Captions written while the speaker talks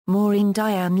Maureen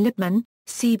Diane Lipman,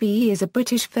 CBE is a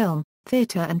British film,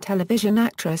 theatre and television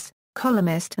actress,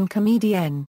 columnist and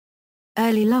comedienne.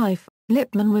 Early life: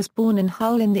 Lipman was born in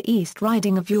Hull in the East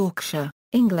Riding of Yorkshire,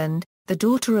 England, the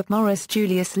daughter of Maurice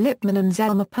Julius Lipman and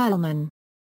Zelma Perlman.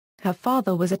 Her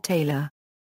father was a tailor.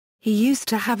 He used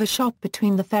to have a shop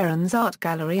between the Ferrans Art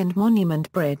Gallery and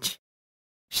Monument Bridge.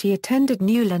 She attended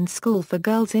Newland School for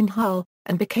Girls in Hull,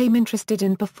 and became interested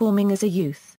in performing as a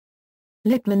youth.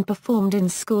 Lipman performed in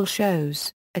school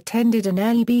shows, attended an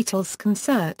early Beatles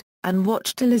concert, and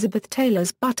watched Elizabeth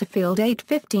Taylor's Butterfield 8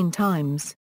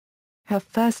 times. Her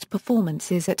first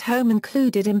performances at home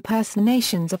included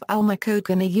impersonations of Alma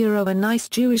Cogan, a nice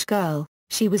Jewish girl.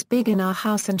 She was big in our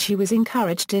house and she was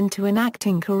encouraged into an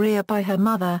acting career by her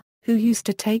mother, who used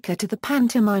to take her to the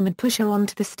pantomime and push her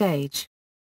onto the stage.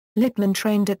 Lipman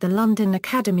trained at the London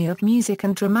Academy of Music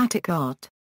and Dramatic Art.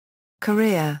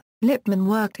 Career: Lipman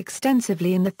worked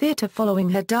extensively in the theatre following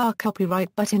her dark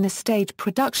copyright but in a stage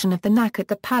production of The Knack at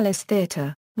the Palace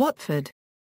Theatre, Watford.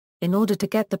 In order to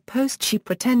get the post she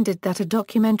pretended that a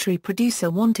documentary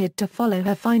producer wanted to follow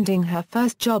her finding her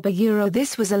first job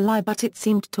this was a lie but it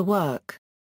seemed to work.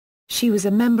 She was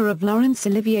a member of Laurence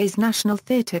Olivier's National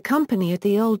Theatre Company at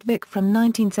the Old Vic from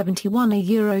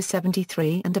 1971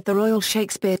 73 and of the Royal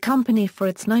Shakespeare Company for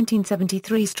its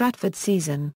 1973 Stratford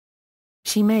season.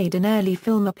 She made an early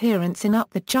film appearance in Up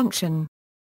the Junction.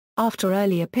 After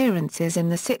early appearances in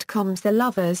the sitcoms The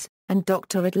Lovers, and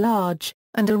Doctor at Large,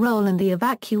 and a role in The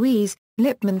Evacuees,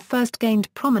 Lipman first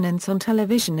gained prominence on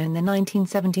television in the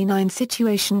 1979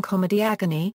 situation comedy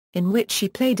Agony, in which she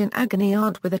played an agony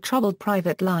aunt with a troubled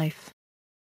private life.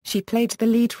 She played the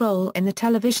lead role in the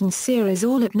television series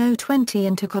All at No 20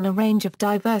 and took on a range of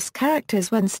diverse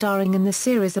characters when starring in the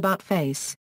series About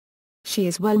Face. She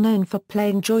is well known for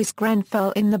playing Joyce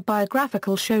Grenfell in the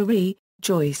biographical show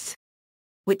Joyce,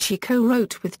 which she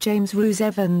co-wrote with James Roose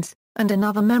Evans, and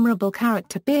another memorable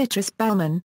character Beatrice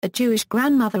Bellman, a Jewish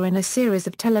grandmother in a series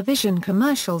of television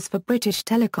commercials for British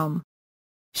Telecom.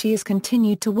 She has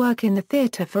continued to work in the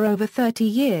theatre for over 30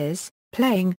 years,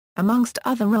 playing, amongst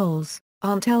other roles,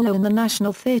 Aunt Ello in the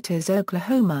National Theatre's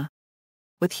Oklahoma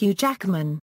with Hugh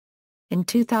Jackman. In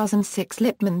 2006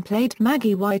 Lipman played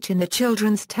Maggie White in the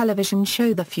children's television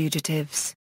show The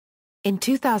Fugitives. In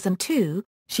 2002,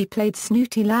 she played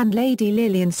snooty landlady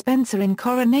Lillian Spencer in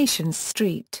Coronation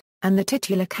Street, and the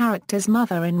titular character's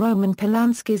mother in Roman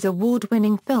Polanski's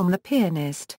award-winning film The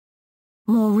Pianist.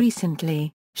 More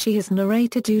recently, she has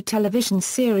narrated two television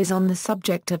series on the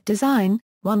subject of design,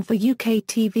 one for UK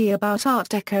TV about Art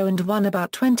Deco and one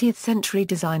about 20th-century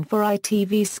design for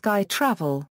ITV's Sky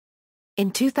Travel.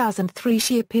 In 2003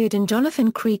 she appeared in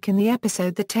Jonathan Creek in the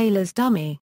episode The Tailor's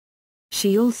Dummy.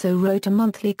 She also wrote a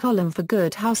monthly column for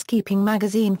Good Housekeeping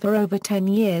magazine for over 10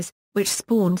 years, which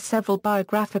spawned several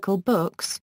biographical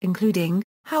books, including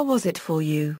How Was It For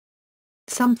You?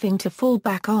 Something to Fall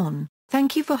Back On,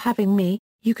 Thank You for Having Me,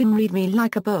 You Can Read Me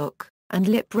Like a Book, and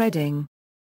Lip Reading.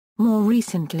 More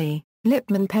recently,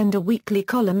 Lipman penned a weekly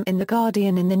column in The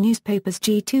Guardian in the newspaper's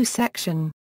G2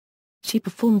 section. She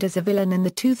performed as a villain in the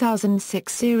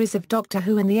 2006 series of Doctor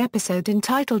Who in the episode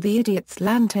entitled The Idiot's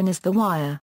Lantern is the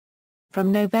Wire.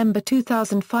 From November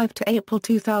 2005 to April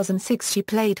 2006 she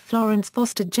played Florence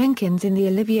Foster Jenkins in the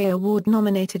Olivier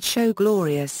Award-nominated show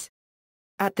Glorious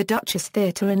at the Duchess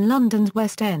Theatre in London's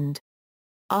West End.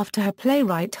 After her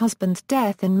playwright husband's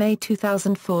death in May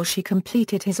 2004 she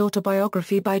completed his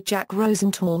autobiography by Jack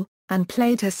Rosenthal, and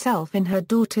played herself in her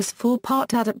daughter's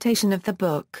four-part adaptation of the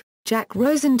book, Jack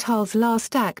Rosenthal's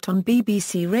Last Act on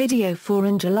BBC Radio 4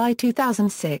 in July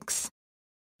 2006.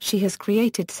 She has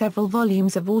created several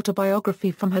volumes of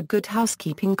autobiography from her Good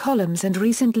Housekeeping columns and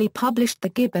recently published The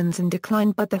Gibbons and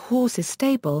Declined But the Horse is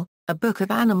Stable, a book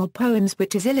of animal poems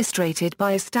which is illustrated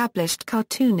by established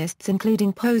cartoonists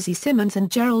including Posy Simmonds and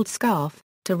Gerald Scarfe,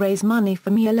 to raise money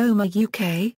for Myeloma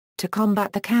UK, to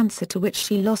combat the cancer to which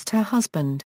she lost her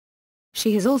husband.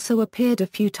 She has also appeared a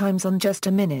few times on Just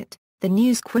a Minute, The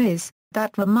News Quiz,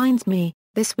 That Reminds Me,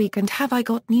 This Week and Have I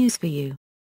Got News for You?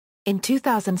 In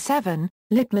 2007,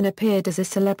 Lipman appeared as a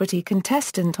celebrity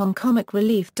contestant on Comic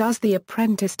Relief Does The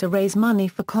Apprentice to raise money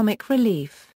for Comic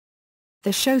Relief.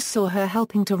 The show saw her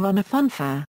helping to run a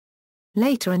funfair.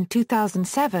 Later in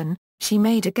 2007, she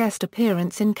made a guest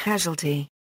appearance in Casualty.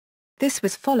 This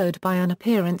was followed by an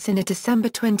appearance in a December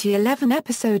 2011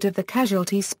 episode of the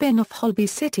Casualty spin-off Holby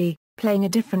City, playing a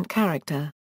different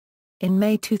character. In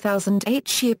May 2008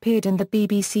 she appeared in the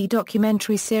BBC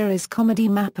documentary series Comedy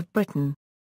Map of Britain.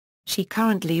 She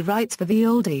currently writes for The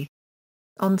Oldie.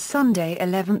 On Sunday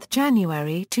 11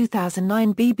 January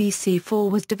 2009 BBC 4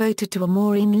 was devoted to a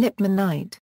Maureen Lipman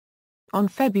night. On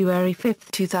February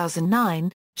 5,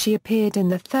 2009, she appeared in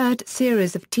the third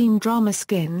series of teen drama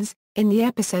Skins, in the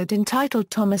episode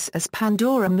entitled Thomas as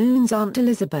Pandora Moon's Aunt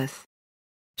Elizabeth.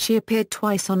 She appeared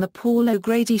twice on the Paul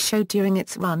O'Grady Show during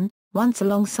its run, once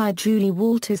alongside Julie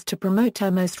Walters to promote her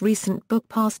most recent book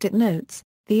Past It Notes,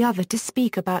 the other to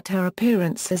speak about her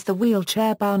appearance as the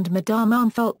wheelchair-bound Madame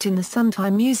Anfault in the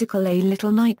Sondheim musical A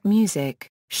Little Night Music,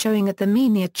 showing at the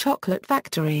Menia Chocolate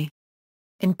Factory.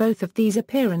 In both of these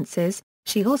appearances,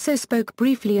 she also spoke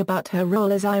briefly about her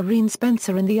role as Irene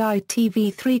Spencer in the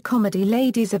ITV3 comedy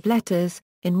Ladies of Letters,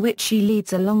 in which she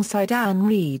leads alongside Anne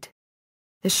Reid.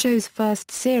 The show's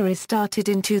first series started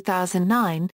in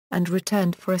 2009, and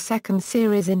returned for a second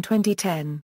series in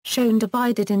 2010, shown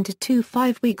divided into two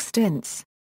 5-week stints.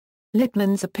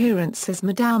 Lipman's appearance as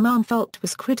Madame Anfault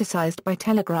was criticized by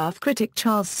Telegraph critic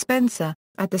Charles Spencer,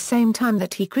 at the same time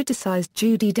that he criticized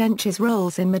Judi Dench's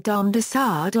roles in Madame de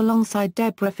Sade alongside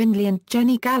Deborah Findlay and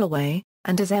Jenny Galloway,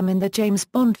 and as M in the James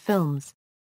Bond films.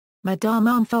 Madame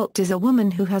Anfault is a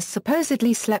woman who has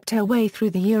supposedly slept her way through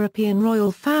the European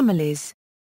royal families.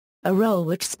 A role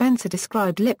which Spencer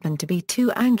described Lipman to be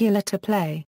too angular to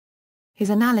play. His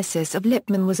analysis of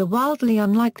Lipman was a wildly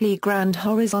unlikely grand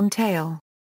horizontal.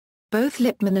 Both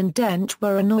Lipman and Dench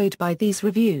were annoyed by these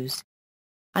reviews.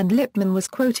 And Lipman was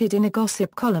quoted in a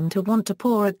gossip column to want to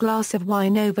pour a glass of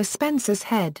wine over Spencer's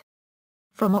head.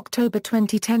 From October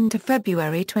 2010 to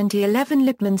February 2011,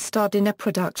 Lipman starred in a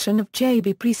production of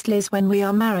J.B. Priestley's When We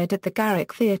Are Married at the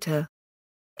Garrick Theatre.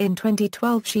 In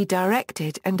 2012 she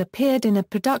directed and appeared in a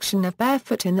production of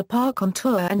Barefoot in the Park on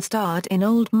tour and starred in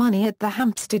Old Money at the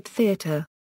Hampstead Theatre.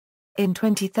 In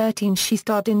 2013 she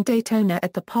starred in Daytona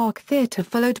at the Park Theatre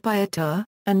followed by a tour,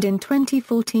 and in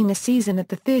 2014 a season at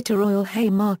the Theatre Royal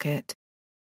Haymarket.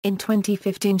 In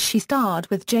 2015 she starred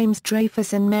with James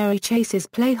Dreyfus in Mary Chase's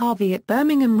play Harvey at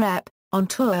Birmingham Rep, on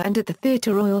tour and at the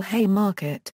Theatre Royal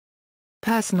Haymarket.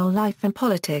 Personal life and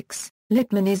politics.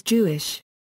 Lipman is Jewish.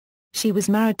 She was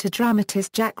married to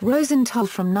dramatist Jack Rosenthal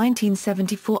from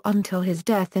 1974 until his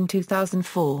death in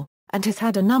 2004, and has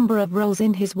had a number of roles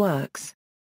in his works.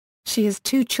 She has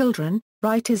 2 children,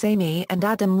 writers Amy and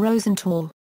Adam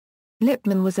Rosenthal.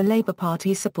 Lipman was a Labour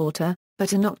Party supporter,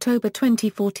 but in October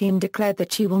 2014 declared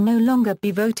that she will no longer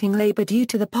be voting Labour due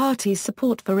to the party's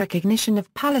support for recognition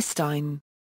of Palestine.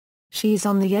 She is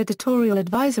on the editorial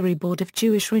advisory board of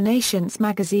Jewish Renaissance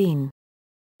magazine.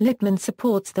 Lipman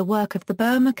supports the work of the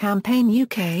Burma Campaign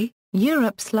UK,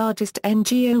 Europe's largest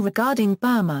NGO regarding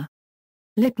Burma.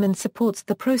 Lipman supports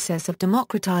the process of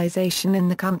democratization in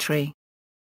the country.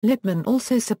 Lipman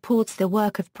also supports the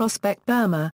work of Prospect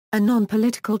Burma, a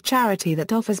non-political charity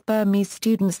that offers Burmese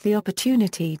students the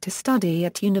opportunity to study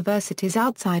at universities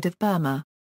outside of Burma.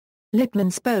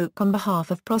 Lipman spoke on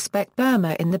behalf of Prospect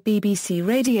Burma in the BBC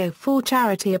Radio 4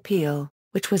 charity appeal,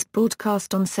 which was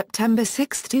broadcast on September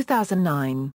 6,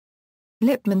 2009.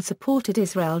 Lipman supported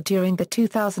Israel during the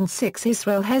 2006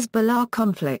 Israel-Hezbollah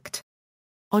conflict.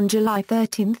 On July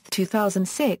 13,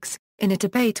 2006, in a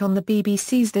debate on the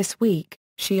BBC's This Week,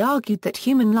 she argued that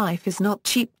human life is not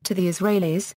cheap to the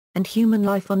Israelis, and human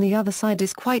life on the other side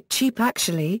is quite cheap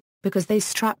actually, because they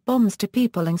strap bombs to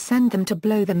people and send them to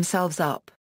blow themselves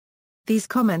up. These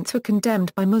comments were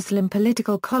condemned by Muslim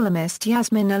political columnist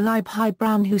Yasmin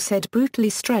Alibhai-Brown, who said brutally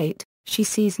straight, she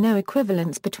sees no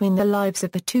equivalence between the lives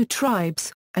of the 2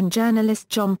 tribes, and journalist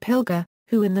John Pilger,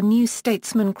 who in the New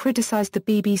Statesman criticised the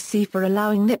BBC for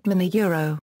allowing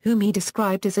Lipman whom he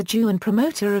described as a Jew and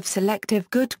promoter of selective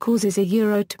good causes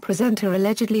to present her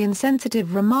allegedly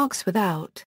insensitive remarks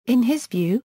without, in his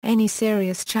view, any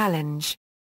serious challenge.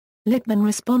 Lipman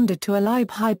responded to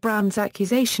Alibhai-Brown's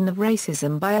accusation of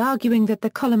racism by arguing that the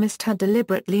columnist had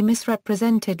deliberately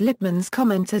misrepresented Lipman's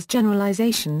comments as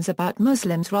generalizations about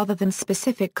Muslims rather than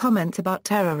specific comments about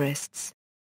terrorists.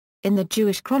 In the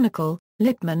Jewish Chronicle,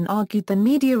 Lipman argued the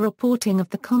media reporting of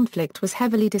the conflict was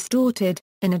heavily distorted.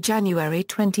 In a January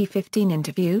 2015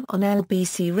 interview on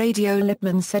LBC Radio,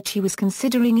 Lipman said she was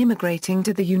considering immigrating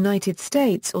to the United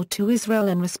States or to Israel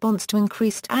in response to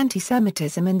increased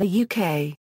anti-Semitism in the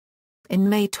UK. In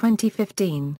May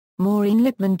 2015, Maureen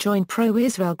Lipman joined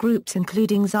pro-Israel groups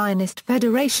including Zionist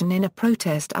Federation in a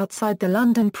protest outside the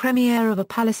London premiere of a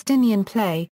Palestinian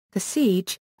play, The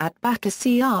Siege, at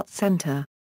Battersea Arts Centre.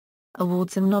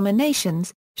 Awards and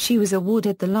nominations. She was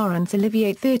awarded the Laurence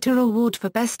Olivier Theatre Award for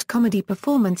Best Comedy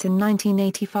Performance in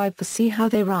 1985 for See How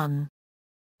They Run.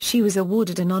 She was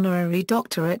awarded an honorary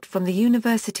doctorate from the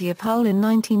University of Hull in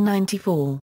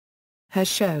 1994. Her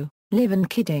show, Livin'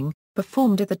 Kidding,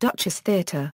 performed at the Duchess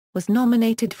Theatre, was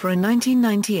nominated for a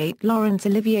 1998 Laurence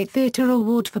Olivier Theatre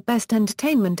Award for Best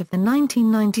Entertainment of the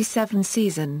 1997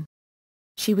 season.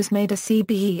 She was made a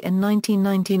CBE in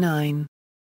 1999.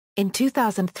 In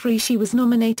 2003 she was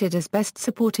nominated as Best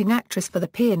Supporting Actress for The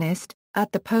Pianist,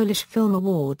 at the Polish Film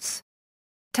Awards.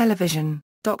 Television,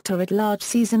 Dr. at Large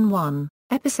Season 1,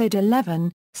 Episode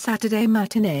 11, Saturday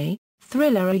Matinee,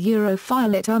 Thriller a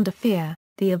File It Under Fear,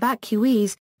 The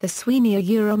Evacuees, The Sweeney a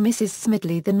Mrs.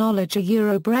 Smedley The Knowledge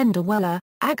a Brenda Weller,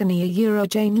 Agony a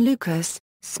Jane Lucas,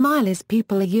 Smile is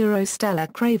People a Stella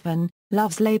Craven,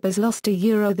 Love's Labour's Lost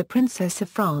a The Princess of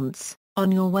France,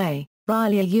 On Your Way,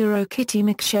 Riley a Kitty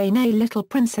McShane A Little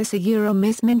Princess a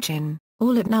Miss Minchin,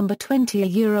 All at Number 20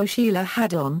 a Sheila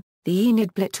Haddon, The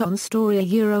Enid Blyton Story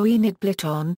a Enid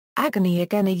Blyton, Agony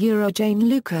Again a Jane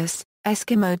Lucas,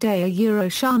 Eskimo Day a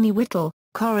Shani Whittle,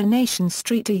 Coronation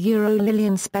Street a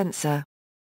Lillian Spencer.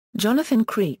 Jonathan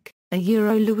Creek, a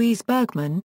Louise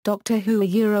Bergman, Doctor Who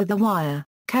a The Wire,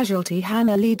 Casualty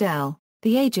Hannah Liddell,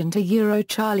 The Agent a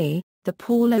Charlie, The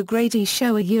Paul O'Grady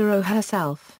Show a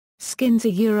Herself, Skins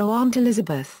a Aunt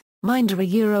Elizabeth, Minder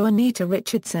a Anita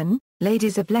Richardson,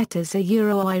 Ladies of Letters a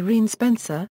Irene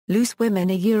Spencer, Loose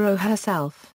Women a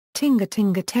Herself, Tinga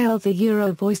Tinga Tales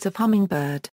a Voice of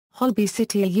Hummingbird, Holby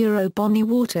City a Bonnie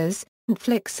Waters,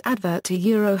 Netflix Advert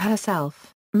a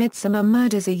Herself, Midsummer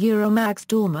Murders a Mags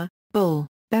Dormer, Bull,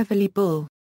 Beverly Bull.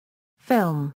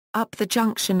 Film, Up the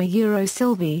Junction a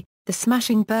Sylvie, The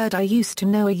Smashing Bird I Used to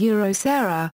Know a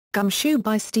Sarah, Gumshoe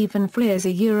by Stephen Frears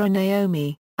a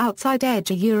Naomi, Outside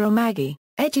Edge a Maggie,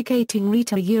 Educating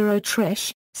Rita a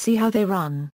Trish, See How They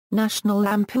Run, National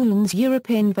Lampoon's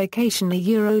European Vacation a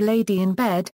Lady in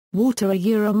Bed, Water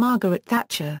a Margaret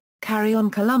Thatcher, Carry On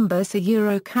Columbus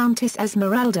a Countess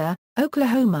Esmeralda,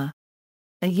 Oklahoma.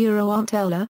 A Aunt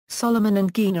Ella, Solomon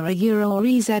and Gina a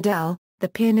Ezl, The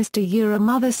Pianist a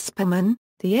Mother Spurman,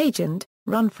 The Agent,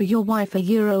 Run for Your Wife a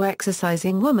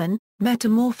Exercising Woman,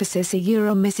 Metamorphosis a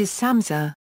Mrs.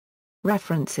 Samsa.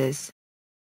 References.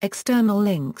 External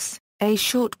links, A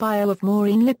short bio of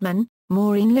Maureen Lipman,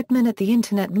 Maureen Lipman at the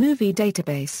Internet Movie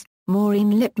Database,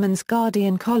 Maureen Lipman's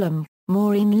Guardian column,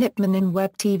 Maureen Lipman in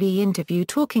Web TV interview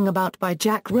talking about by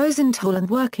Jack Rosenthal and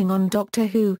working on Doctor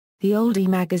Who, The Oldie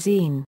magazine.